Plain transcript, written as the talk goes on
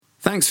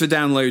Thanks for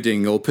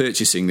downloading or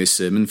purchasing this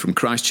sermon from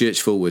Christ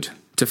Church Fulwood.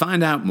 To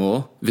find out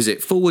more, visit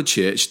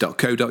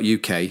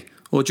fulwoodchurch.co.uk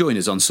or join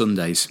us on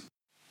Sundays.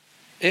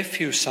 If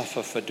you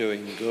suffer for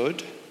doing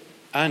good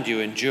and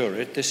you endure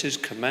it, this is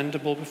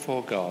commendable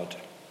before God.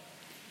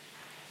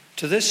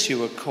 To this you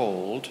were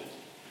called,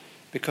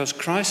 because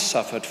Christ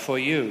suffered for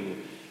you,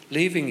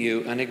 leaving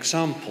you an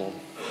example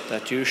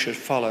that you should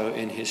follow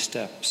in his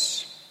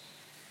steps.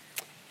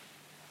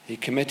 He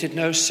committed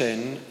no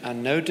sin,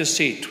 and no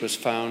deceit was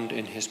found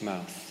in his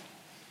mouth.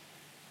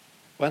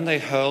 When they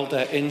hurled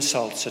their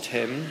insults at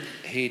him,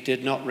 he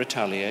did not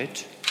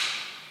retaliate.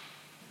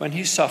 When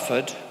he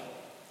suffered,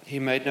 he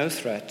made no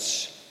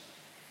threats.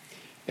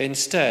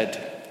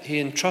 Instead, he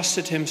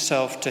entrusted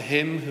himself to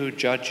him who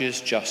judges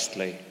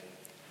justly.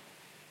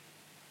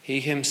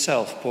 He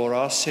himself bore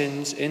our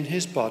sins in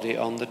his body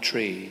on the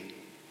tree,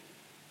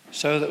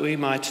 so that we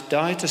might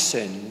die to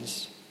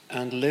sins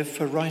and live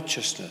for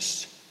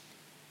righteousness.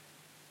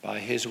 By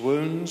his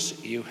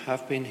wounds you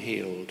have been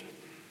healed.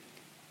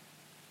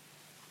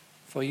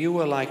 For you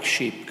were like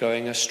sheep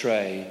going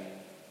astray,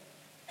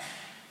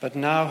 but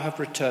now have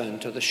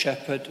returned to the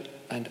shepherd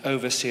and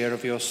overseer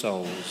of your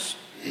souls.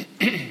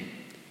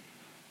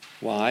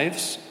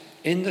 Wives,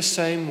 in the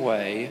same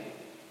way,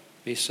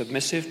 be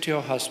submissive to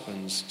your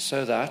husbands,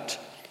 so that,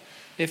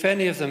 if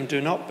any of them do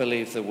not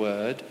believe the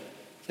word,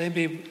 they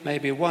may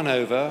be won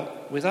over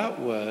without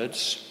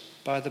words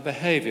by the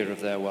behavior of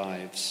their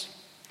wives,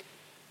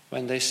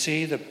 when they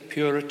see the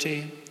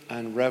purity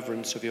and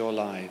reverence of your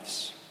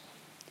lives.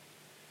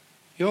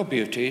 Your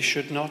beauty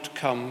should not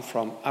come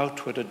from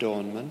outward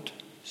adornment,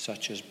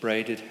 such as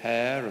braided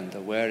hair and the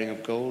wearing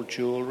of gold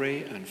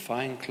jewelry and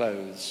fine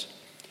clothes.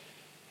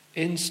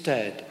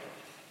 Instead,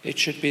 it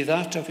should be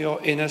that of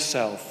your inner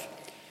self,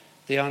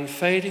 the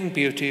unfading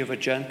beauty of a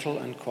gentle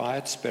and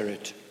quiet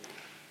spirit,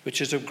 which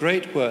is of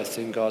great worth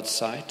in God's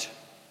sight.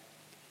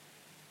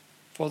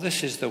 For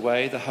this is the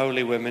way the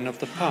holy women of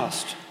the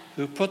past,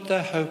 who put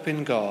their hope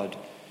in God,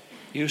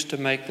 used to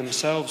make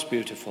themselves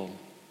beautiful.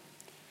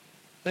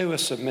 They were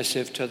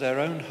submissive to their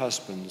own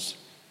husbands,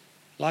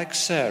 like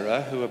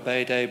Sarah, who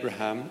obeyed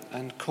Abraham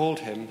and called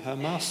him her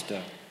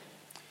master.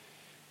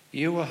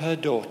 You are her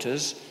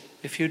daughters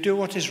if you do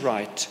what is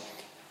right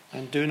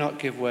and do not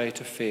give way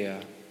to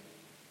fear.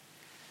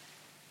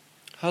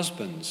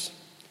 Husbands,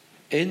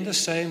 in the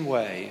same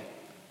way,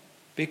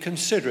 be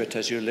considerate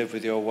as you live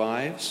with your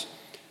wives,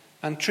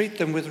 and treat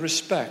them with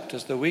respect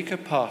as the weaker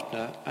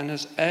partner and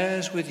as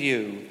heirs with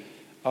you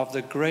of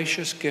the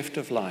gracious gift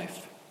of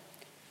life,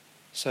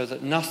 so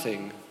that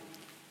nothing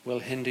will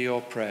hinder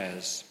your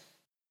prayers.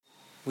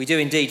 We do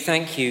indeed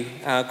thank you,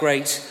 our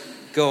great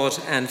God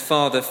and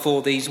Father,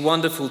 for these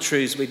wonderful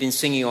truths we've been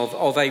singing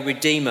of a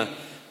Redeemer,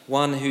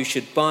 one who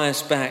should buy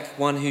us back,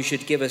 one who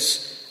should give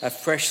us a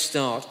fresh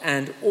start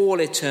and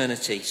all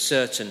eternity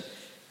certain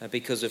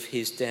because of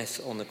his death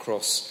on the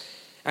cross.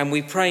 And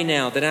we pray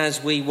now that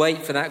as we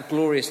wait for that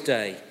glorious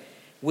day,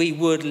 we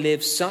would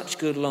live such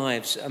good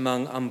lives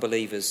among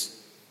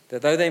unbelievers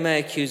that though they may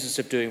accuse us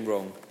of doing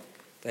wrong,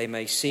 they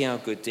may see our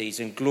good deeds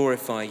and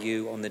glorify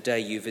you on the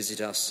day you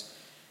visit us.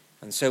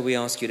 And so we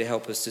ask you to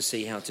help us to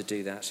see how to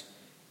do that.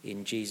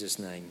 In Jesus'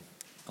 name,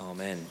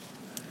 amen.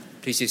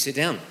 Please do sit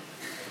down.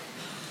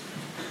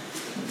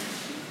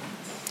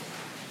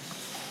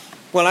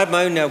 Well, I add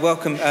my own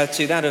welcome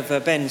to that of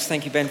Ben's.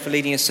 Thank you, Ben, for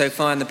leading us so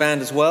far, and the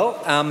band as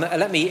well.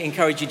 Let me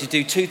encourage you to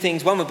do two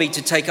things. One would be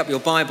to take up your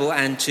Bible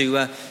and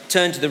to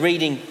turn to the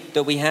reading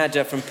that we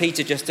had from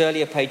Peter just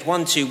earlier, page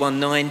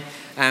 1219.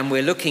 And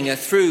we're looking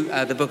through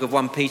the book of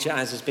 1 Peter,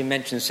 as has been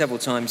mentioned several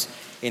times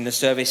in the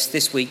service.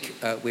 This week,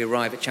 we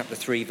arrive at chapter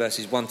 3,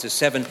 verses 1 to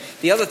 7.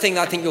 The other thing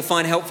I think you'll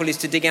find helpful is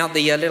to dig out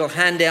the little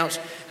handout,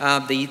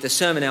 the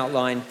sermon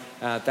outline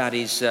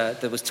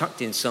that was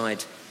tucked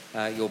inside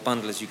your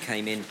bundle as you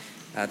came in.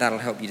 That'll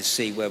help you to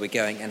see where we're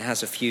going and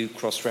has a few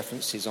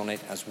cross-references on it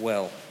as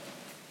well.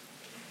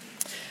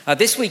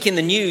 This week in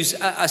the news,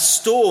 a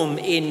storm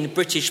in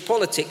British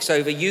politics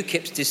over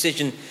UKIP's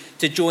decision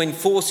to join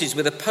forces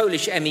with a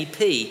Polish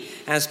MEP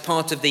as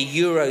part of the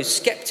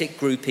Eurosceptic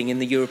grouping in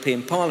the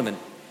European Parliament.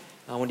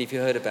 I wonder if you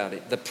heard about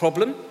it. The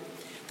problem?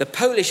 The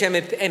Polish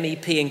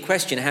MEP in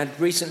question had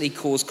recently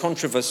caused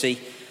controversy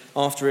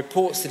after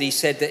reports that he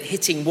said that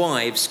hitting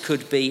wives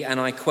could be, and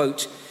I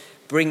quote,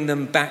 bring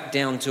them back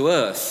down to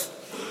earth.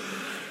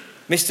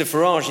 Mr.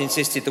 Farage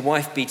insisted the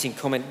wife-beating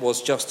comment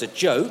was just a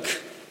joke.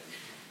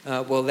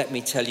 Well, let me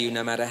tell you,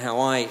 no matter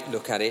how I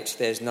look at it,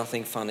 there's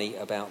nothing funny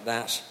about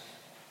that,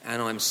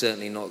 and I'm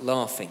certainly not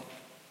laughing.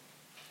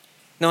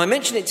 Now, I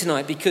mention it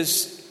tonight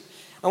because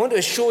I want to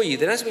assure you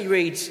that as we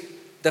read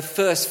the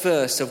first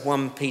verse of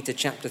 1 Peter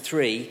chapter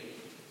 3,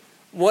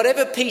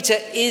 whatever Peter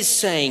is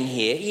saying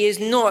here, he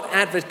is not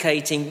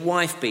advocating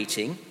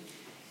wife-beating,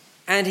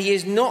 and he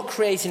is not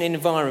creating an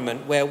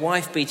environment where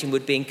wife-beating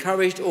would be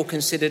encouraged or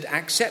considered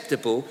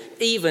acceptable,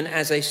 even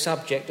as a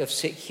subject of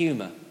sick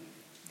humour.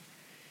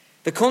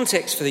 The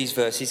context for these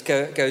verses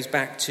goes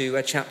back to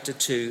chapter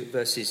 2,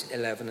 verses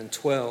 11 and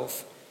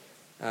 12.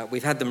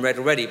 We've had them read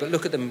already, but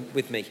look at them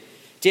with me.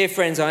 Dear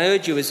friends, I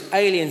urge you as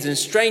aliens and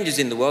strangers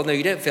in the world. No,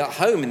 you don't feel at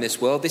home in this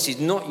world. This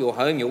is not your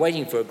home. You're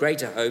waiting for a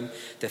greater home,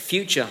 the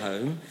future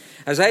home.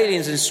 As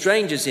aliens and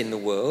strangers in the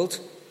world,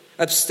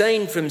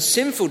 abstain from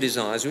sinful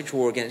desires which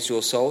war against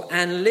your soul,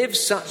 and live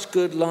such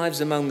good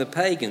lives among the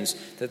pagans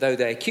that though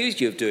they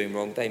accuse you of doing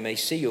wrong, they may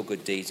see your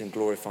good deeds and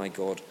glorify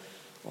God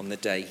on the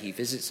day he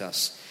visits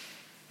us.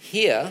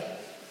 Here,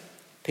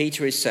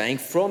 Peter is saying,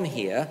 from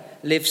here,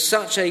 live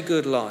such a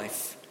good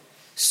life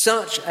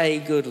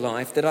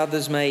that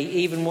others may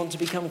even want to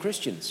become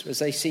Christians as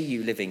they see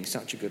you living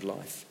such a good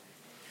life.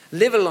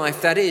 Live a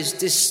life that is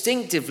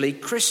distinctively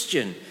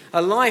Christian,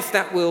 a life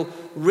that will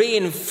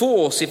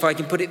reinforce, if I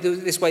can put it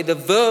this way, the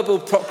verbal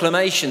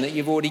proclamation that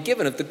you've already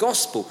given of the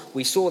gospel.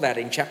 We saw that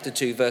in chapter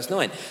 2, verse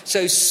 9.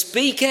 So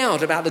speak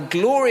out about the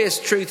glorious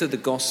truth of the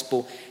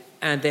gospel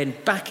and then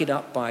back it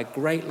up by a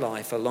great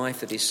life, a life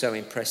that is so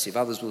impressive.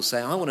 Others will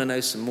say, I want to know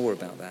some more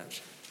about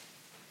that.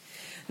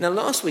 Now,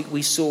 last week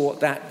we saw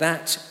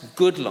that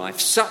good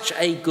life, such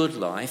a good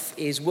life,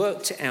 is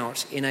worked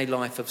out in a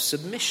life of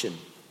submission.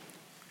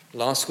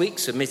 Last week,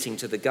 submitting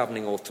to the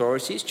governing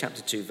authorities,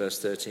 chapter 2,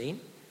 verse 13.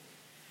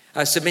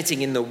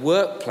 Submitting in the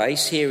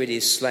workplace, here it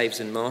is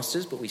slaves and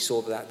masters, but we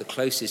saw that the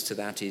closest to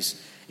that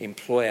is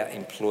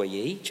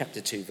employer-employee,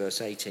 chapter 2, verse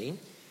 18.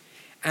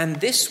 And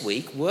this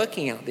week,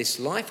 working out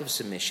this life of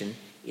submission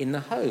in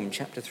the home,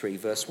 chapter 3,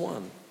 verse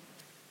 1.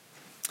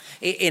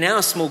 In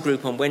our small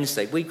group on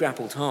Wednesday, we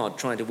grappled hard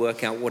trying to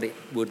work out what it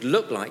would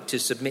look like to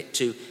submit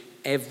to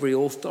every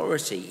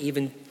authority,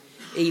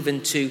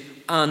 even to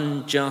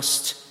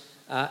unjust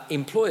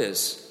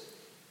employers.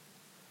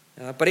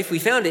 But if we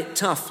found it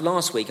tough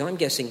last week, I'm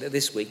guessing that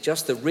this week,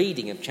 just the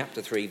reading of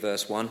chapter 3,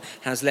 verse 1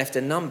 has left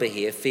a number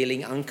here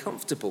feeling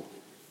uncomfortable,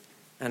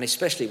 and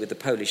especially with the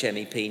Polish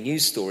MEP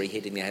news story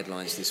hitting the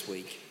headlines this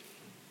week.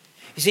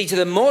 You see, to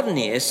the modern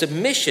ear,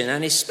 submission,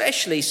 and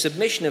especially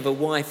submission of a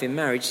wife in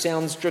marriage,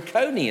 sounds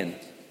draconian.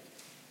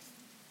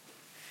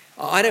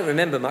 I don't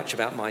remember much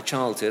about my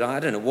childhood. I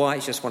don't know why,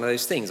 it's just one of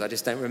those things. I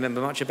just don't remember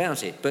much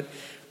about it. But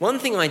one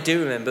thing I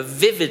do remember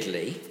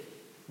vividly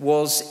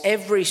was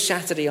every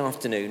Saturday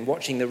afternoon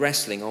watching the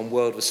wrestling on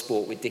World of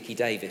Sport with Dickie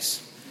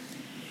Davis.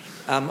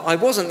 I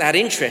wasn't that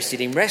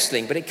interested in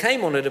wrestling, but it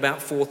came on at about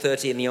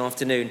 4:30 in the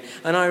afternoon.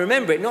 And I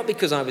remember it not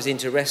because I was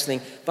into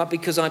wrestling, but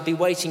because I'd be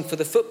waiting for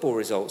the football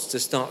results to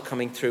start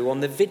coming through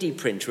on the Vidi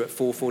printer at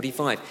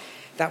 4:45.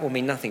 That will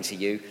mean nothing to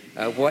you.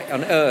 What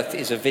on earth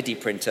is a Vidi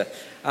printer?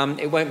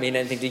 It won't mean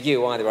anything to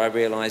you either, I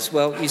realise.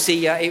 Well, you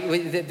see,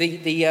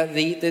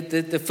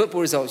 the football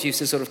results used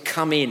to sort of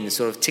come in,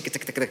 sort of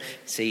tick.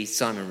 See,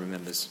 Simon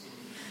remembers.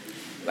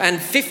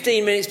 And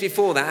 15 minutes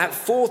before that, at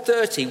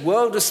 4:30,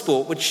 World of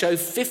Sport would show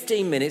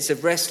 15 minutes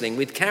of wrestling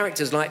with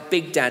characters like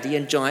Big Daddy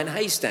and Giant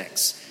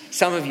Haystacks.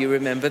 Some of you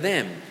remember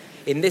them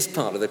in this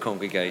part of the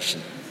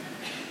congregation.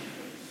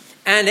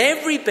 And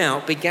every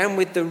bout began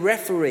with the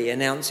referee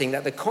announcing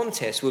that the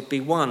contest would be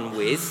won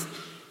with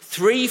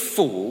 3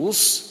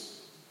 falls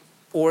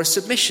or a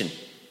submission.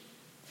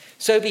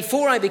 So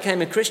before I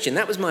became a Christian,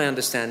 that was my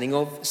understanding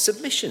of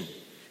submission.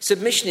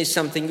 Submission is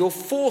something you're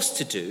forced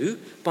to do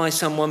by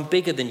someone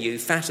bigger than you,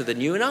 fatter than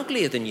you, and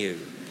uglier than you.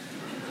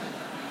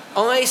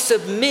 I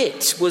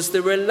submit was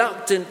the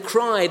reluctant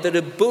cry that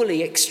a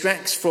bully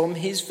extracts from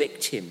his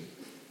victim.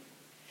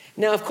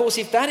 Now, of course,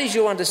 if that is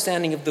your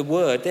understanding of the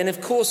word, then of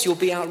course you'll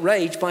be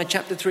outraged by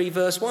chapter 3,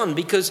 verse 1,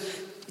 because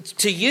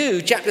to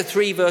you, chapter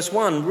 3, verse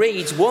 1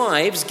 reads,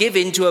 wives, give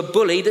in to a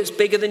bully that's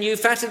bigger than you,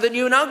 fatter than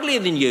you, and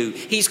uglier than you.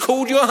 He's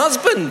called your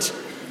husband.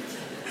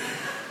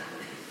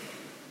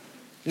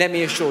 Let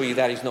me assure you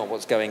that is not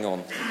what's going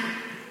on.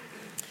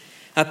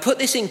 Put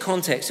this in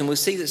context and we'll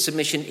see that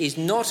submission is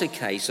not a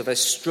case of a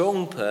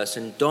strong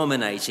person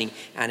dominating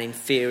an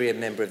inferior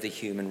member of the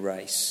human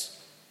race.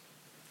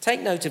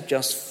 Take note of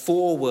just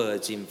 4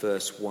 words in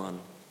verse 1.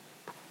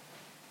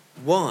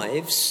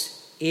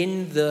 Wives,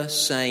 in the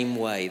same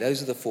way.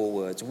 Those are the 4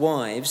 words.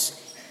 Wives,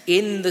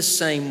 in the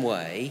same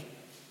way,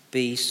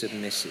 be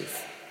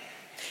submissive.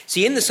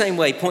 See, in the same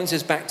way points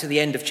us back to the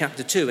end of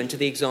chapter 2 and to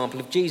the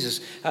example of Jesus.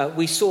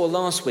 We saw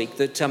last week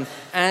that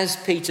as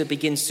Peter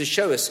begins to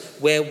show us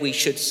where we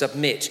should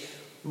submit,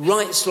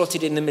 right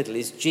slotted in the middle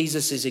is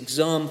Jesus'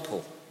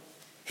 example.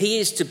 He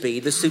is to be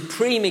the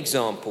supreme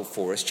example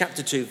for us.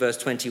 Chapter 2, verse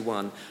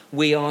 21,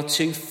 we are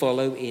to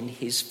follow in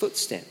his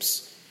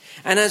footsteps.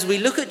 And as we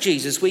look at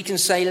Jesus, we can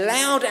say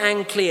loud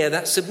and clear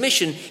that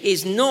submission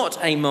is not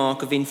a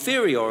mark of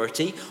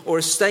inferiority or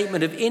a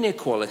statement of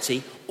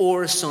inequality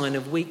or a sign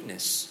of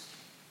weakness.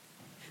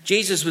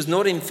 Jesus was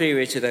not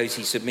inferior to those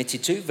he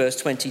submitted to. Verse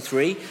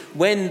 23,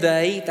 when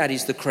they, that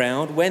is the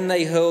crowd, when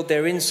they hurled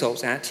their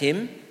insults at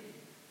him,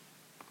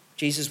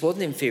 Jesus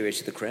wasn't inferior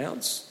to the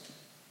crowds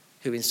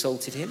who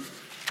insulted him.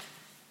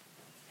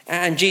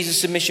 And Jesus'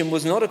 submission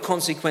was not a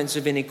consequence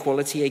of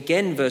inequality.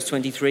 Again, verse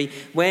 23,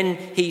 when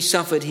he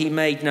suffered, he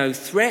made no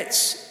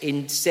threats.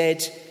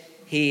 Instead,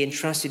 he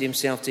entrusted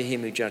himself to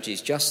him who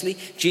judges justly.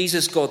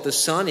 Jesus, God the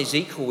Son, is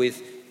equal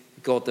with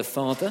God the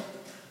Father.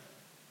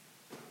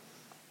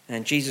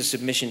 And Jesus'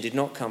 submission did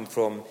not come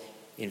from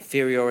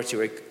inferiority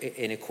or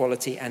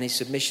inequality, and his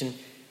submission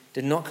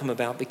did not come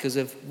about because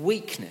of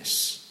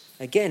weakness.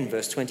 Again,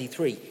 verse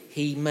 23,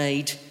 he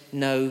made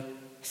no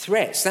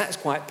threats. That's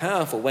quite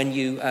powerful. When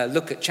you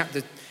look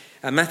at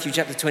Matthew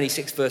chapter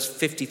 26, verse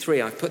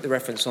 53, I've put the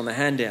reference on the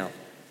handout.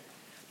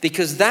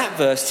 Because that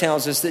verse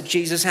tells us that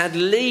Jesus had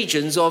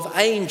legions of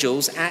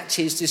angels at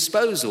his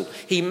disposal.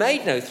 He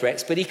made no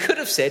threats, but he could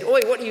have said, "Oi,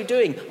 what are you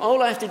doing?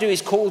 All I have to do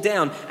is call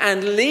down,"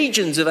 and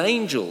legions of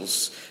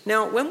angels.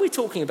 Now, when we're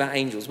talking about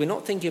angels, we're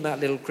not thinking about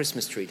little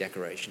Christmas tree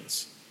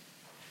decorations.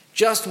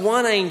 Just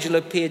one angel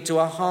appeared to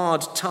a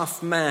hard,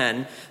 tough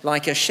man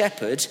like a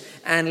shepherd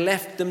and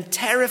left them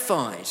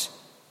terrified.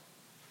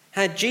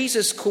 Had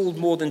Jesus called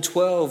more than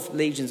 12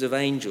 legions of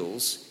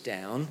angels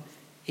down,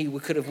 he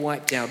could have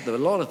wiped out a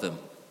lot of them.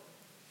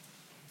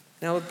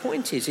 Now, the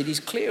point is, it is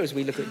clear as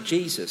we look at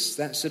Jesus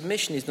that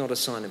submission is not a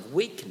sign of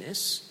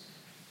weakness,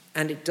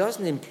 and it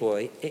doesn't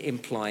imply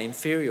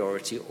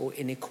inferiority or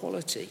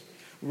inequality.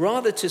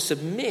 Rather, to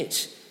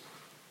submit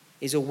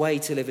is a way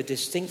to live a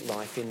distinct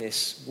life in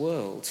this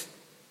world.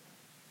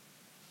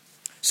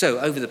 So,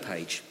 over the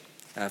page,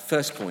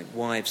 first point,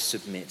 wives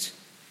submit,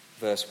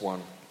 verse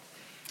 1.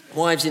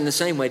 Wives, in the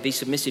same way, be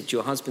submissive to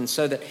your husbands,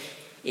 so that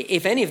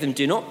if any of them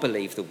do not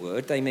believe the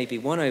word, they may be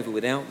won over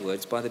without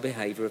words by the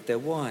behaviour of their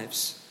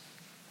wives.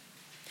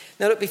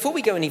 Now, look, before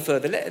we go any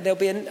further, there'll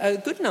be a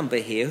good number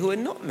here who are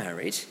not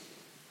married,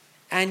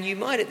 and you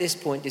might at this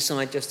point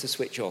decide just to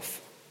switch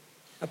off.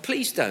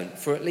 Please don't,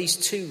 for at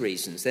least two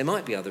reasons. There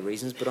might be other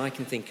reasons, but I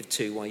can think of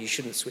two why you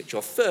shouldn't switch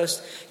off.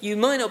 First, you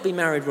might not be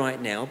married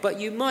right now, but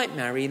you might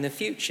marry in the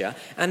future,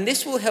 and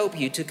this will help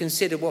you to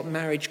consider what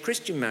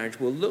Christian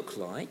marriage, will look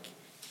like.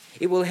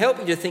 It will help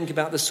you to think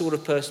about the sort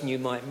of person you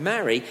might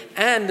marry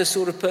and the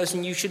sort of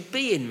person you should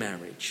be in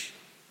marriage.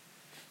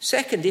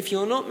 Second, if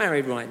you're not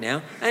married right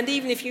now, and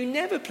even if you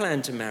never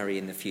plan to marry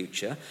in the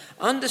future,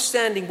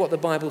 understanding what the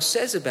Bible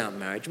says about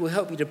marriage will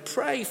help you to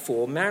pray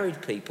for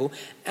married people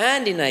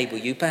and enable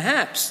you,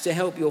 perhaps, to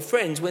help your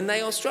friends when they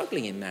are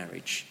struggling in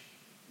marriage.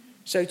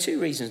 So,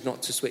 two reasons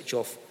not to switch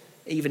off,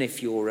 even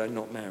if you're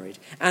not married.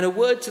 And a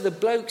word to the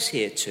blokes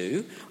here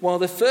too. While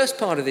the first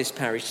part of this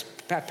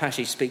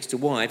passage speaks to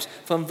wives,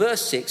 from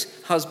verse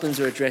 6, husbands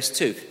are addressed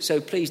too. So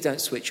please don't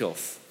switch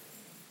off.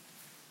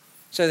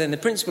 So then the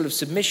principle of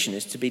submission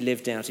is to be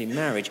lived out in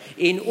marriage.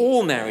 In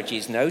all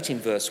marriages, note in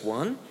verse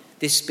 1,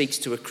 this speaks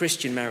to a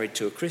Christian married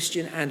to a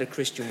Christian and a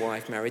Christian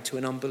wife married to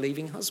an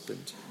unbelieving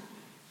husband.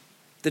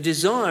 The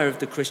desire of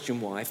the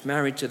Christian wife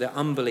married to the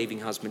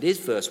unbelieving husband is,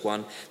 verse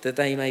 1, that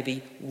they may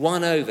be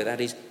won over, that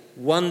is,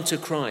 won to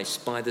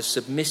Christ by the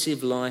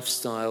submissive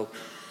lifestyle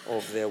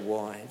of their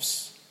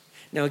wives.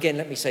 Now again,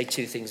 let me say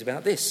two things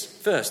about this.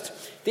 First,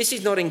 this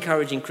is not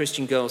encouraging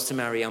Christian girls to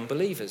marry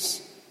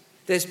unbelievers.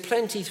 There's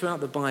plenty throughout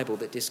the Bible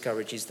that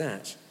discourages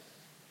that.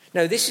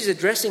 No, this is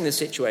addressing the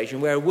situation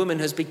where a woman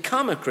has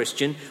become a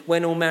Christian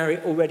when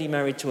already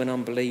married to an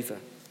unbeliever.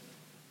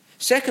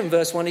 Second,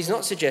 verse 1 is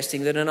not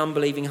suggesting that an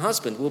unbelieving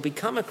husband will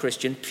become a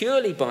Christian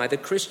purely by the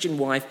Christian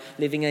wife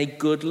living a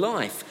good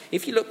life.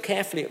 If you look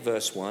carefully at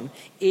verse 1,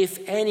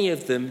 if any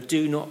of them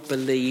do not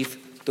believe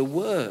the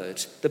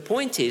word. The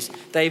point is,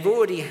 they've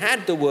already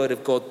had the word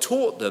of God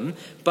taught them,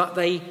 but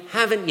they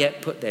haven't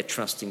yet put their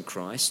trust in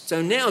Christ.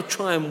 So now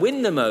try and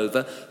win them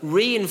over,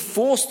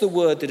 reinforce the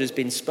word that has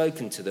been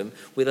spoken to them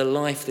with a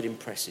life that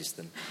impresses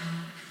them.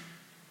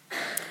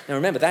 Now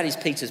remember, that is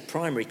Peter's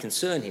primary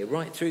concern here,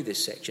 right through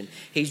this section.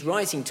 He's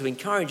writing to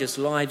encourage us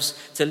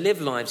to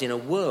live lives in a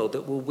world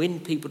that will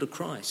win people to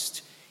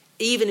Christ,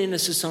 even in a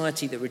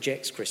society that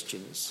rejects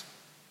Christians.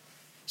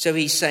 So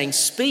he's saying,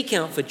 speak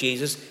out for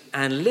Jesus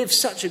and live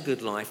such a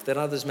good life that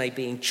others may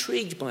be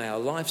intrigued by our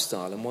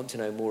lifestyle and want to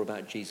know more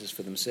about Jesus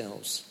for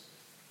themselves.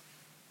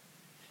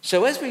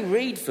 So as we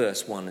read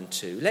verse 1 and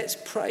 2, let's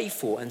pray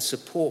for and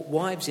support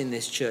wives in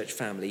this church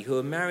family who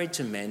are married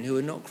to men who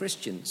are not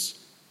Christians.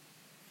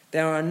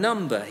 There are a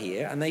number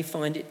here, and they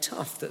find it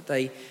tough that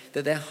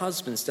their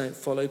husbands don't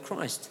follow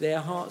Christ.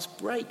 Their hearts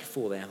break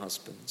for their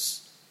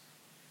husbands.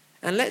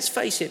 And let's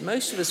face it,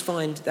 most of us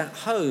find that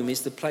home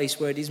is the place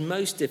where it is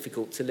most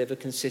difficult to live a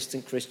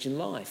consistent Christian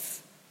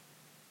life.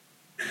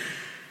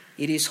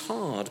 It is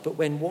hard, but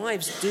when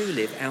wives do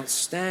live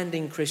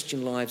outstanding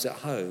Christian lives at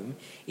home,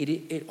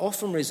 it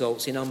often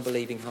results in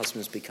unbelieving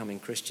husbands becoming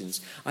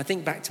Christians. I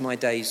think back to my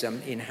days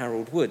in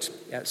Harold Wood,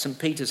 St.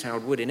 Peter's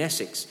Harold Wood in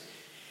Essex.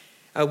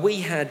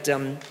 We had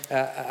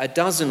a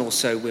dozen or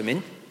so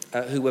women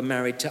who were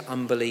married to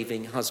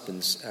unbelieving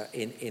husbands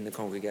in the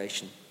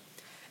congregation.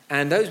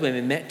 And those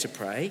women met to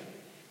pray,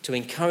 to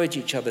encourage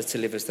each other to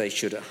live as they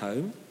should at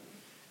home,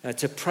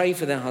 to pray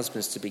for their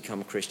husbands to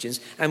become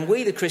Christians. And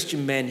we, the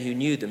Christian men who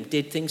knew them,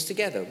 did things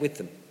together with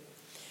them.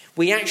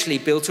 We actually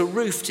built a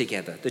roof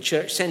together. The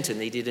church centre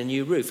needed a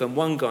new roof, and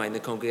one guy in the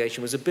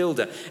congregation was a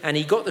builder. And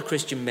he got the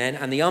Christian men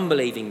and the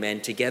unbelieving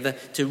men together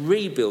to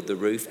rebuild the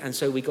roof, and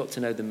so we got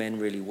to know the men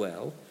really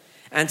well.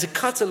 And to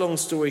cut a long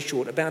story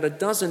short, about a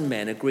dozen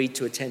men agreed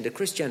to attend a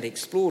Christianity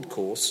Explored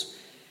course,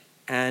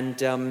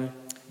 and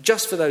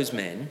just for those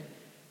men,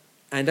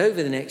 And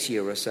over the next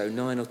year or so,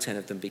 9 or 10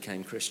 of them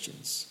became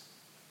Christians.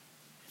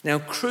 Now,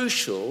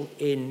 crucial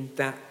in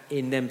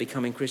them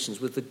becoming Christians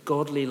were the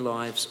godly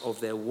lives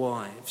of their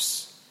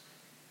wives.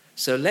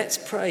 So let's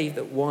pray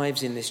that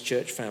wives in this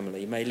church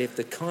family may live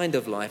the kind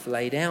of life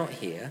laid out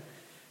here,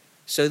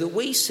 so that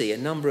we see a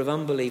number of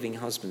unbelieving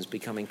husbands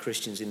becoming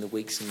Christians in the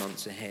weeks and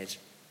months ahead.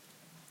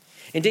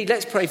 Indeed,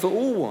 let's pray for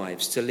all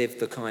wives to live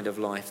the kind of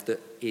life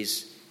that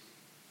is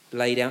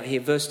laid out here.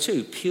 Verse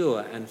 2,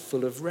 pure and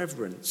full of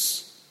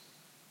reverence.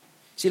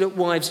 See, look,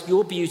 wives,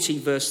 your beauty,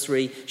 verse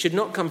 3, should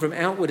not come from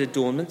outward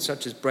adornment,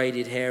 such as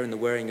braided hair and the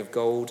wearing of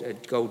gold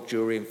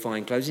jewellery and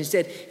fine clothes.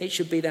 Instead, it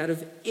should be that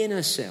of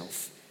inner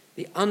self,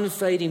 the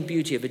unfading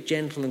beauty of a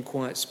gentle and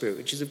quiet spirit,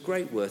 which is of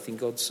great worth in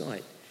God's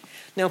sight.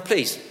 Now,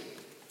 please,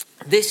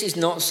 this is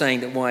not saying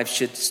that wives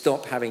should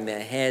stop having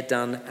their hair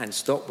done and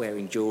stop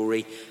wearing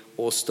jewellery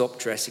or stop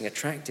dressing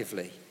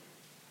attractively.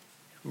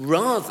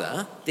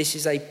 Rather, this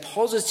is a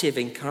positive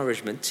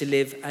encouragement to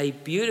live a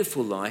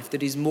beautiful life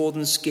that is more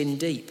than skin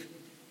deep.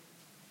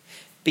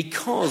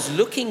 Because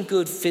looking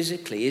good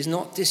physically is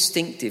not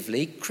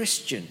distinctively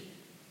Christian.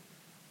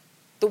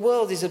 The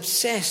world is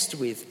obsessed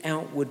with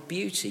outward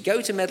beauty.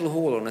 Go to Meadle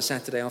Hall on a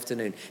Saturday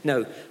afternoon.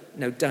 No,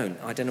 don't.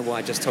 I don't know why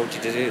I just told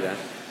you to do that.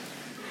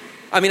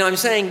 I'm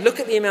saying look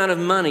at the amount of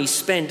money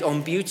spent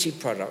on beauty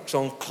products,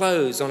 on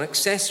clothes, on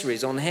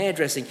accessories, on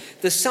hairdressing.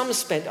 The sums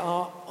spent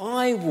are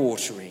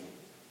eye-watering.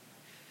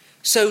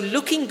 So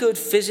looking good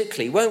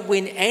physically won't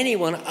win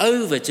anyone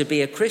over to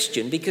be a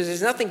Christian, because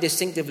there's nothing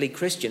distinctively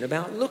Christian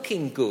about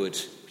looking good,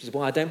 which is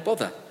why I don't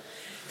bother.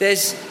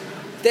 There's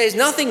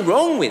nothing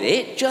wrong with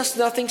it, just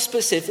nothing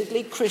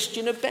specifically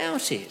Christian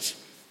about it.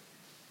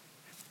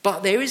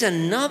 But there is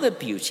another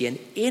beauty, an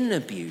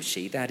inner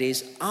beauty, that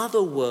is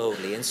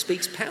otherworldly and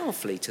speaks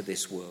powerfully to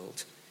this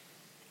world.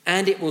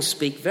 And it will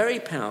speak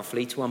very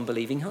powerfully to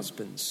unbelieving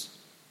husbands.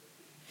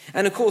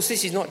 And of course,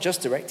 this is not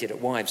just directed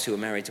at wives who are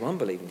married to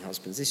unbelieving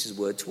husbands. This is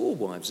a word to all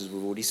wives, as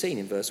we've already seen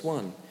in verse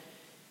 1.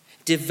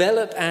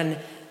 Develop an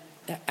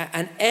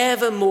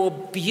ever more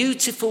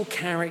beautiful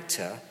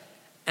character,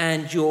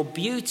 and your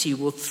beauty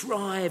will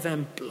thrive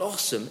and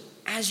blossom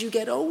as you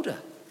get older.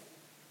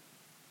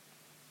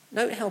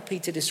 Note how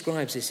Peter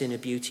describes this inner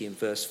beauty in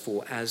verse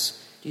 4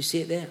 as, do you see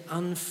it there?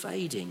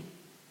 Unfading.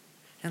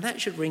 Now that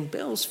should ring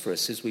bells for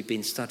us as we've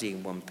been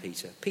studying 1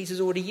 Peter.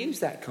 Peter's already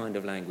used that kind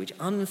of language,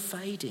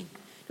 unfading.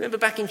 Remember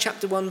back in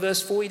chapter 1,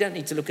 verse 4, you don't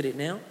need to look at it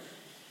now.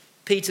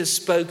 Peter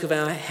spoke of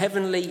our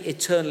heavenly,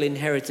 eternal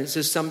inheritance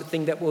as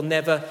something that will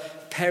never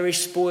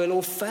perish, spoil,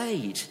 or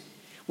fade.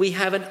 We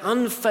have an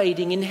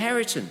unfading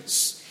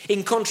inheritance,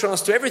 in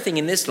contrast to everything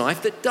in this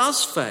life that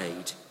does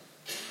fade.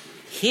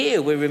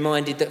 Here we're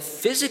reminded that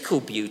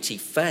physical beauty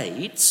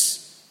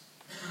fades,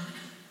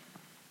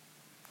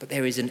 but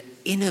there is an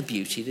inner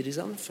beauty that is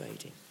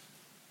unfading.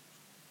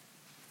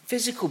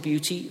 Physical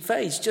beauty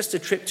fades. Just a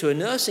trip to a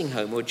nursing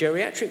home or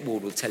geriatric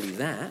ward will tell you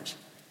that.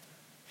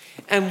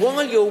 And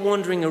while you're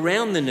wandering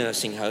around the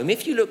nursing home,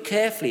 if you look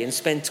carefully and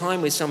spend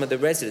time with some of the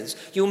residents,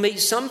 you'll meet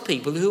some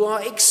people who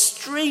are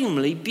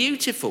extremely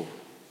beautiful.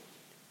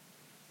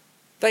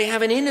 They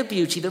have an inner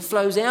beauty that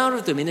flows out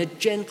of them in a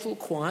gentle,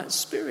 quiet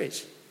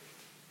spirit.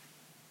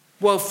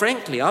 While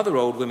frankly, other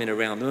old women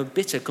around them are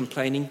bitter,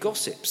 complaining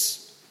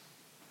gossips.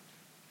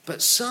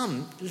 But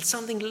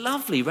something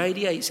lovely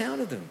radiates out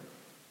of them.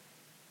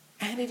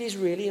 And it is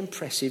really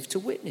impressive to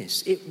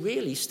witness. It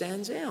really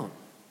stands out.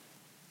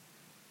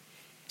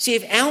 See,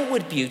 if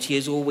outward beauty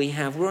is all we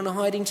have, we're on a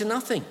hiding to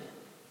nothing.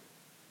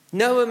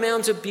 No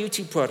amount of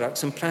beauty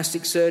products and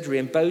plastic surgery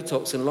and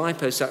Botox and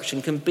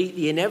liposuction can beat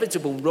the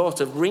inevitable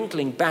rot of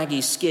wrinkling,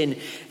 baggy skin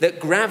that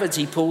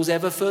gravity pulls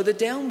ever further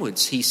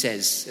downwards, he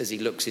says as he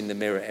looks in the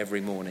mirror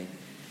every morning.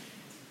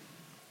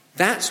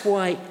 That's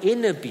why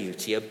inner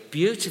beauty, a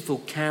beautiful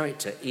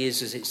character,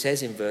 is, as it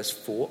says in verse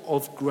 4,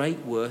 of great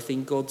worth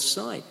in God's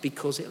sight,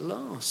 because it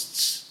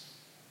lasts.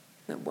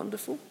 Isn't that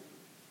wonderful?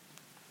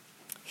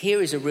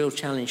 Here is a real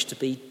challenge to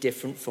be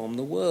different from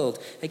the world.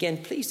 Again,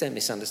 please don't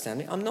misunderstand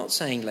me. I'm not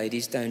saying,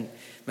 ladies, don't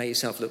make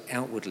yourself look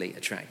outwardly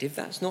attractive.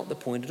 That's not the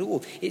point at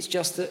all. It's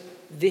just that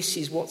this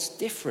is what's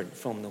different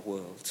from the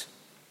world.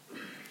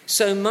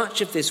 So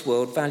much of this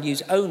world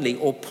values only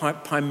or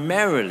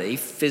primarily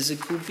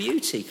physical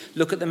beauty.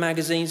 Look at the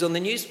magazines on the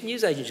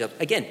newsagent shelf.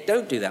 Again,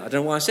 don't do that. I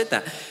don't know why I said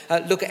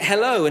that. Look at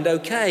Hello and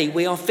OK.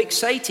 We are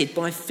fixated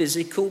by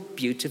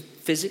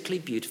physically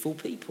beautiful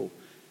people.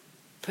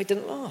 But it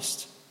doesn't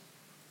last.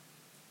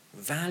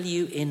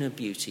 Value inner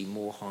beauty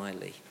more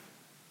highly.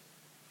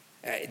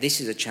 This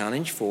is a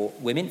challenge for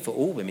women, for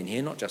all women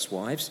here, not just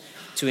wives,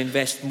 to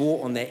invest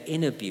more on their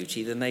inner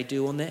beauty than they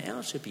do on their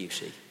outer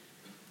beauty.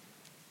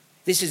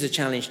 This is a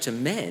challenge to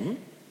men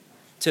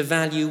to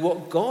value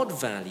what God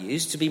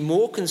values, to be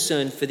more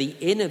concerned for the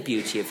inner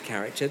beauty of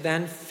character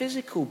than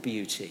physical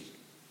beauty.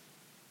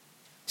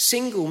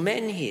 Single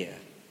men here,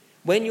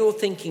 when you're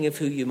thinking of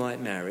who you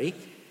might marry,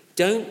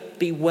 don't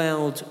be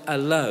wowed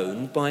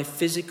alone by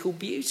physical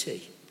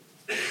beauty.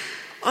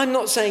 I'm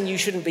not saying you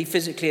shouldn't be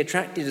physically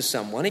attracted to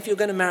someone. If you're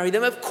going to marry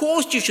them, of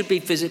course you should be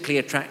physically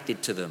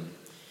attracted to them.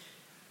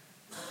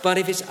 But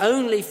if it's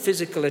only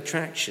physical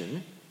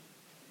attraction,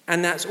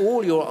 and that's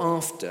all you're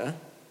after,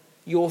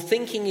 your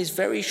thinking is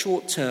very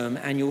short term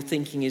and your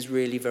thinking is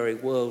really very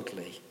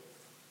worldly.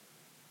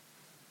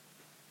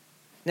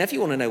 Now, if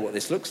you want to know what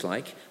this looks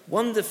like,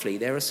 wonderfully,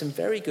 there are some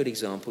very good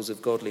examples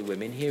of godly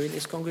women here in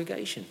this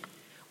congregation.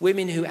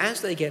 Women who,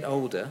 as they get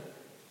older,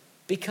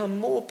 become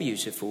more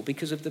beautiful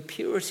because of the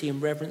purity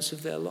and reverence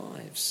of their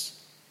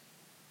lives.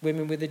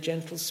 Women with a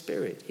gentle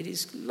spirit. It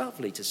is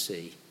lovely to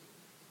see.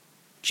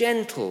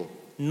 Gentle,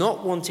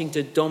 not wanting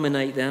to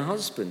dominate their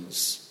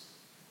husbands.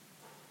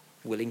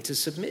 Willing to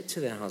submit to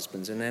their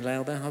husbands and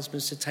allow their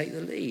husbands to take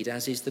the lead,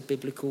 as is the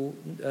biblical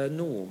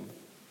norm.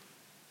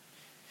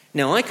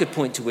 Now, I could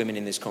point to women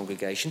in this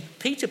congregation.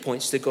 Peter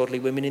points to godly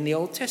women in the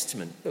Old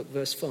Testament. Look,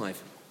 verse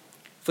 5.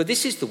 For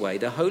this is the way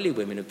the holy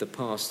women of the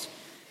past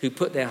who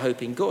put their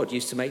hope in God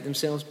used to make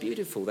themselves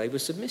beautiful. They were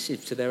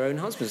submissive to their own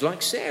husbands,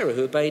 like Sarah,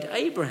 who obeyed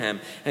Abraham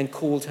and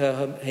called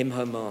him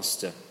her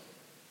master.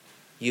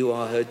 You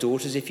are her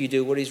daughters if you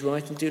do what is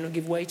right and do not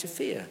give way to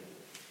fear.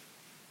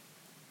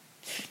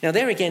 Now,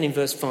 there again in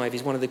verse 5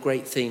 is one of the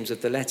great themes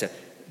of the letter.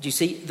 Do you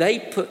see? They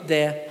put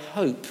their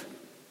hope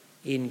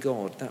in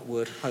God, that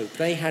word hope.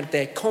 They had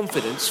their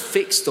confidence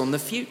fixed on the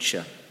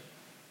future.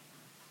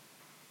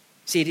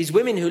 See, it is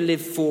women who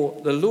live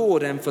for the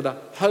Lord and for the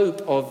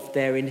hope of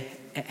their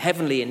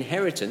heavenly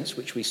inheritance,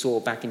 which we saw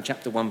back in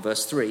chapter 1,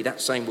 verse 3,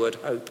 that same word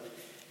hope.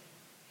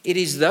 It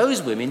is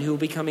those women who will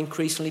become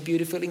increasingly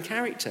beautiful in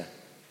character.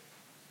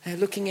 They're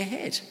looking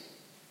ahead.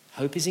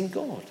 Hope is in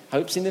God.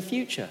 Hope's in the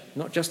future,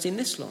 not just in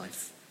this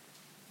life.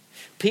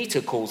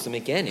 Peter calls them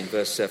again in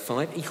verse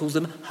 5, he calls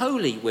them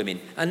holy women.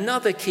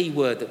 Another key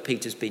word that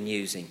Peter's been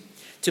using.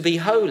 To be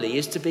holy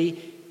is to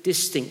be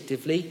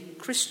distinctively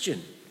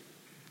Christian.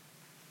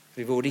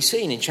 We've already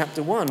seen in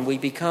chapter 1, we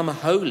become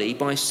holy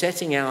by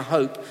setting our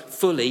hope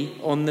fully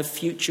on the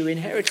future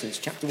inheritance.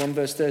 Chapter 1,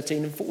 verse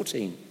 13 and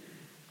 14.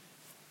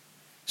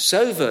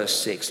 So verse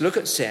 6, look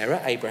at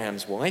Sarah,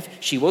 Abraham's wife.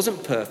 She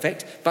wasn't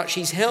perfect, but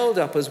she's held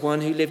up as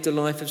one who lived a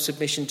life of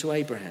submission to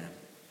Abraham.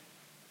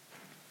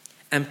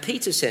 And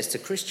Peter says to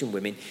Christian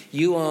women,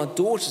 you are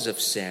daughters of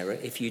Sarah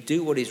if you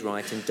do what is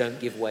right and don't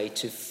give way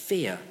to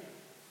fear.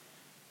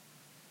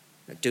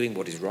 Now, doing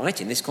what is right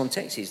in this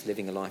context is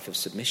living a life of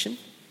submission.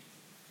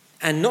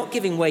 And not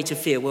giving way to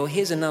fear, well,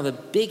 here's another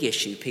big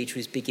issue Peter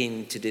is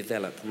beginning to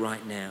develop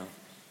right now.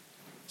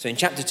 So in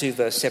chapter 2,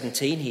 verse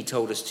 17, he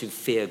told us to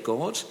fear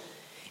God.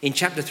 In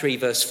chapter 3,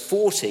 verse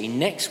 14,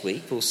 next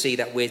week, we'll see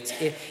that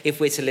if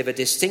we're to live a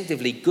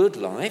distinctively good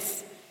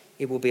life,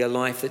 it will be a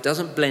life that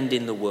doesn't blend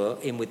in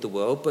with the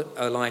world, but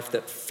a life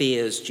that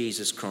fears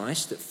Jesus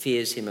Christ, that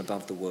fears him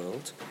above the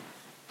world.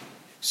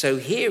 So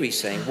here he's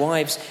saying,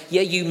 wives,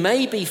 yeah, you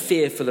may be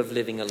fearful of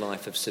living a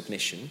life of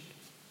submission,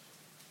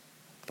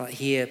 but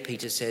here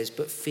Peter says,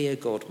 but fear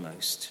God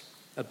most.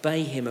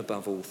 Obey him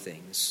above all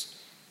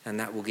things, and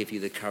that will give you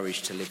the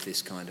courage to live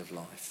this kind of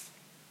life.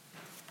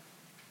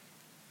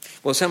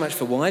 Well, so much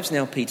for wives.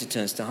 Now Peter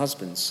turns to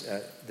husbands,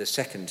 the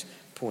second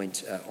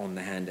point on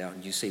the handout,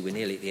 and you see we're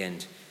nearly at the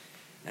end.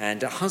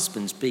 And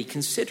husbands, be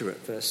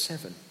considerate, verse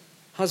 7.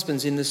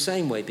 Husbands, in the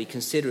same way, be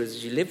considerate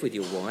as you live with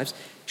your wives.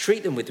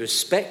 Treat them with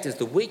respect as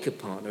the weaker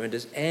partner and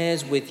as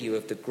heirs with you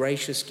of the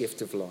gracious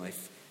gift of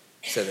life,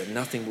 so that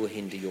nothing will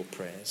hinder your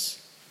prayers.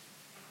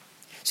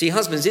 See,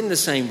 husbands, in the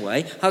same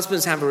way,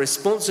 husbands have a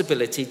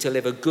responsibility to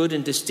live a good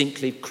and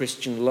distinctly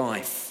Christian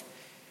life.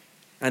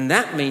 And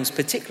that means,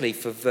 particularly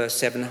for verse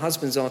 7,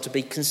 husbands are to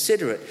be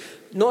considerate.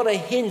 Not a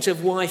hint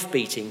of wife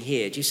beating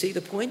here. Do you see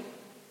the point?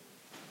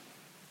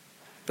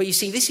 But you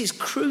see, this is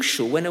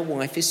crucial when a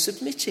wife is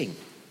submitting.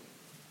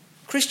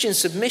 Christian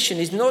submission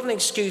is not an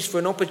excuse for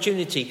an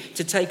opportunity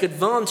to take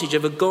advantage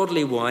of a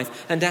godly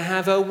wife and to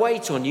have her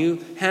wait on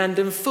you hand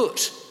and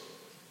foot.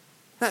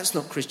 That's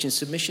not Christian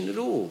submission at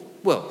all.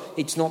 Well,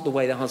 it's not the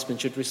way the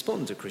husband should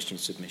respond to Christian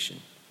submission.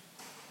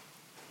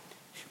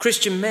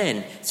 Christian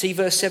men, see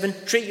verse 7,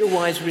 treat your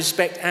wives with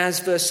respect as,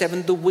 verse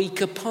 7, the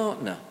weaker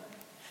partner.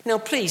 Now,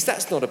 please,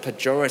 that's not a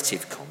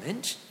pejorative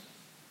comment.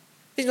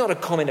 It's not a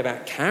comment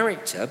about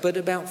character, but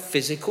about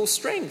physical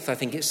strength. I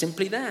think it's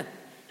simply that.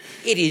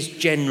 It is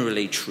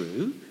generally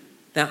true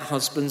that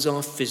husbands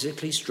are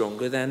physically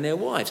stronger than their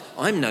wives.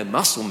 I'm no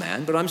muscle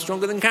man, but I'm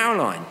stronger than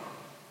Caroline.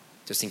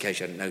 Just in case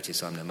you hadn't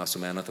noticed I'm no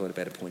muscle man, I thought I'd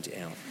better point it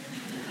out.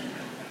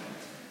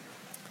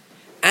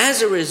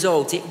 As a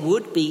result, it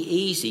would be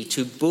easy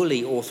to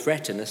bully or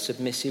threaten a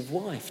submissive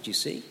wife, do you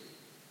see?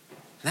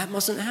 That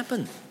mustn't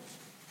happen.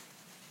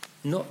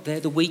 They're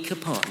the weaker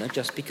partner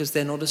just because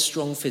they're not as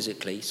strong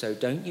physically, so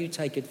don't you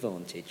take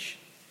advantage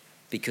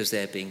because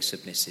they're being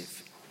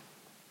submissive.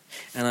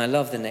 And I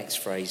love the next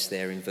phrase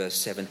there in verse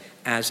 7,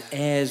 as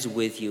heirs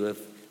with you of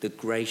the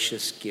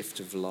gracious gift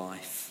of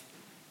life.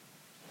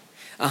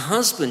 A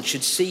husband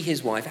should see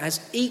his wife as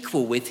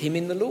equal with him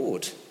in the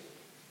Lord.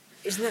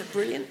 Isn't that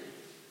brilliant?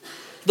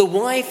 The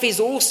wife is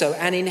also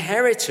an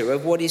inheritor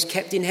of what is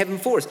kept in heaven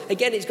for us.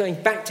 Again, it's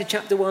going back to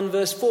chapter 1,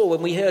 verse 4,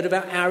 when we heard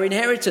about our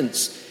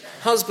inheritance.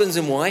 Husbands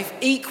and wife,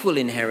 equal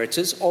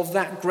inheritors of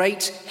that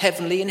great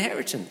heavenly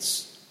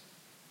inheritance.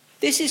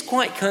 This is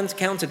quite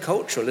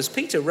countercultural. As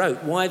Peter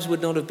wrote, wives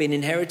would not have been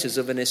inheritors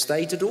of an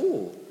estate at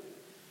all.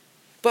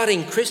 But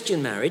in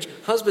Christian marriage,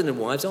 husband and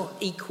wives are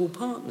equal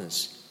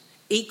partners,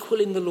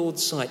 equal in the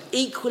Lord's sight,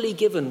 equally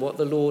given what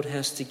the Lord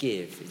has to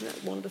give. Isn't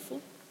that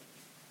wonderful?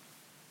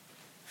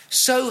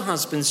 So,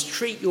 husbands,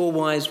 treat your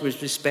wives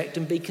with respect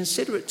and be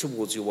considerate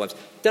towards your wives.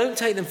 Don't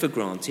take them for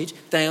granted.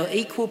 They are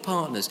equal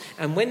partners.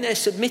 And when they're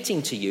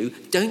submitting to you,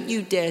 don't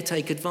you dare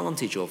take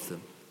advantage of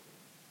them.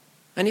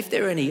 And if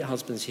there are any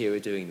husbands here who are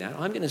doing that,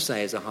 I'm going to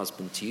say as a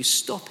husband to you,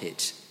 stop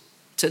it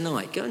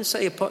tonight. Go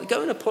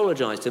and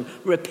apologise to them,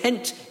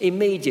 repent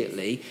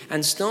immediately,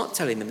 and start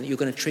telling them that you're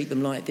going to treat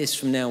them like this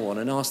from now on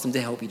and ask them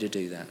to help you to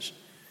do that.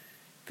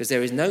 Because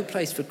there is no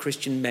place for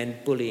Christian men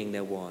bullying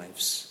their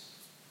wives.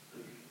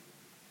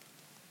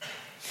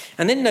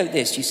 And then note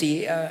this, you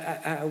see,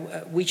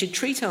 we should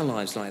treat our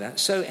lives like that.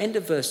 So, end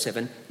of verse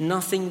 7,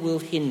 nothing will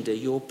hinder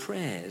your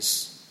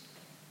prayers.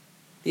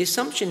 The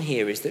assumption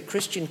here is that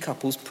Christian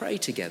couples pray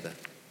together.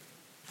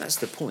 That's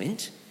the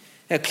point.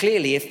 Now,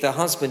 clearly, if the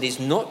husband is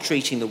not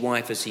treating the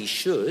wife as he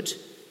should,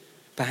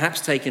 perhaps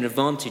taking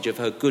advantage of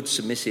her good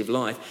submissive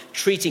life,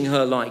 treating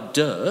her like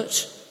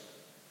dirt,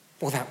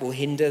 well, that will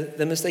hinder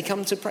them as they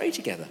come to pray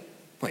together.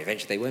 Well,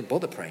 eventually they won't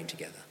bother praying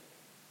together.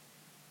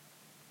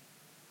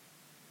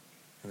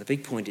 And the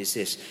big point is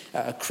this.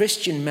 A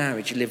Christian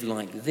marriage lived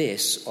like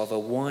this, of a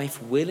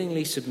wife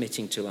willingly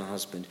submitting to her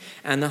husband,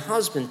 and the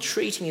husband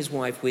treating his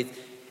wife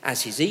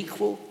as his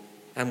equal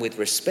and with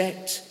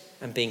respect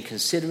and being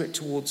considerate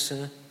towards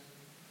her.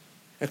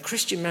 A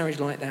Christian marriage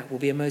like that will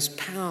be a most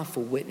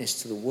powerful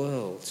witness to the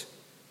world.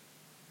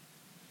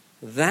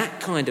 That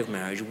kind of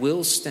marriage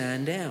will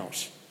stand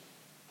out.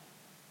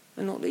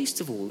 And not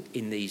least of all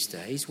in these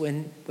days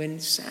when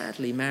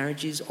sadly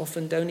marriages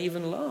often don't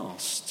even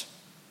last.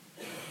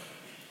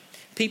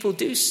 People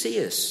do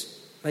see us.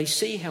 They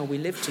see how we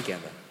live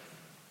together.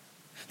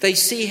 They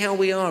see how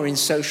we are in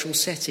social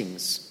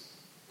settings.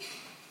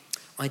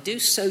 I do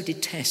so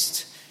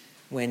detest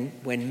when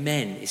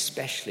men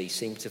especially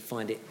seem to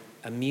find it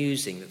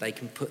amusing that they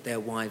can put their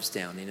wives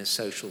down in a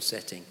social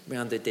setting,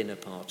 around a dinner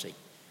party.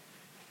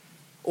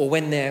 Or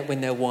when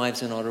their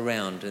wives are not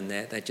around and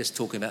they're just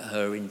talking about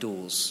her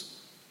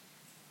indoors.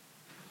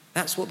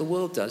 That's what the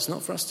world does,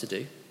 not for us to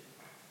do.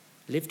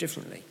 Live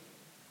differently.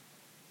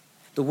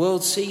 The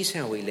world sees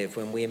how we live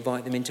when we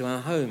invite them into our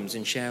homes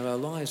and share our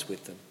lives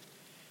with them.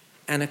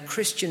 And a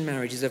Christian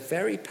marriage is a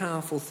very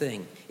powerful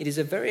thing. It is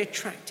a very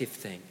attractive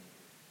thing.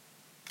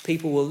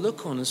 People will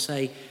look on and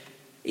say,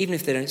 even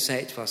if they don't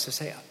say it to us, they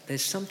say,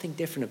 there's something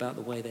different about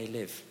the way they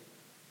live.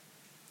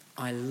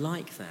 I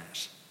like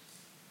that.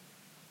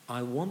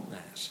 I want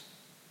that.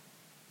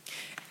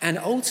 And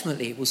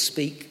ultimately it will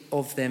speak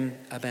of them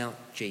about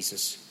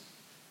Jesus.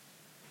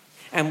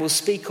 And will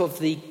speak of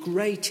the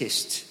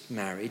greatest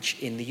marriage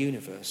in the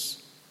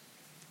universe,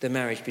 the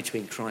marriage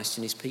between Christ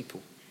and his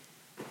people.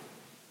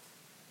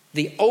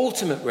 The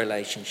ultimate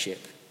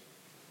relationship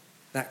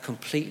that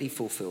completely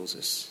fulfills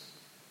us.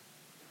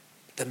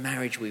 The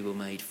marriage we were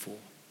made for.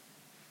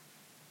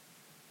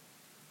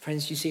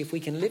 Friends, you see, if we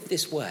can live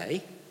this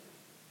way,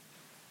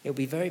 it'll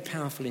be very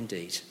powerful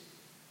indeed.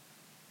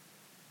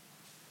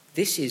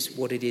 This is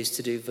what it is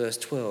to do, verse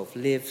 12.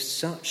 Live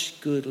such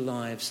good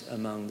lives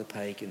among the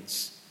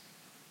pagans.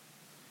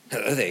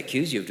 They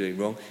accuse you of doing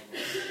wrong.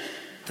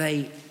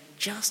 They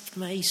just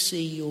may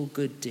see your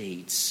good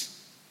deeds.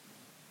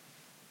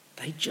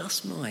 They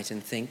just might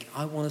and think,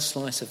 I want a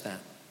slice of that.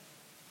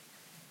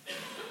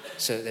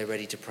 So that they're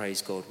ready to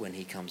praise God when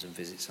he comes and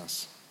visits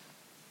us.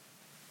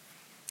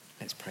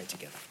 Let's pray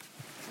together.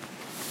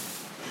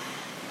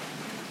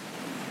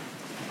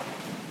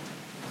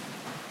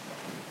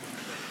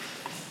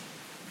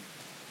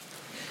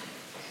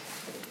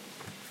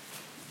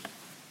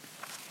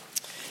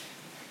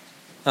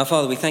 Our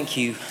Father, we thank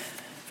you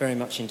very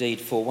much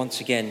indeed for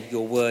once again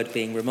your word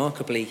being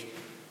remarkably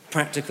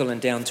practical and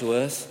down to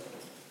earth.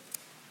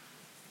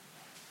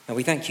 And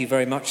we thank you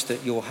very much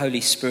that your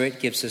Holy Spirit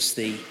gives us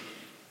the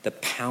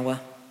power,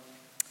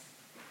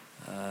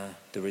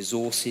 the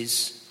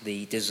resources,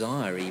 the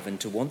desire even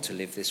to want to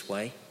live this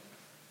way.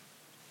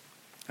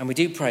 And we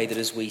do pray that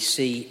as we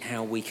see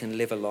how we can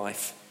live a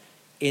life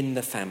in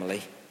the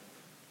family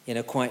in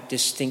a quite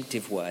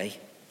distinctive way,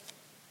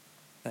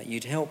 that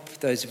you'd help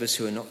those of us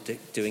who are not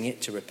doing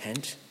it to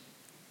repent.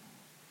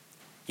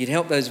 You'd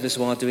help those of us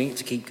who are doing it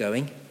to keep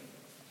going.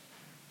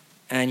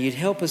 And you'd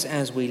help us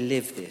as we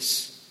live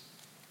this,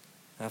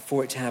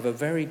 for it to have a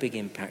very big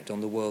impact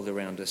on the world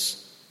around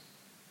us,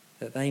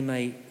 that they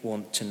may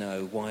want to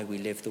know why we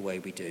live the way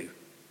we do.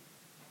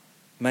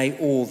 May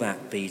all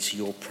that be to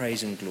your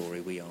praise and glory,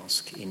 we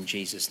ask, in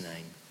Jesus'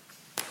 name.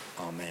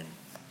 Amen.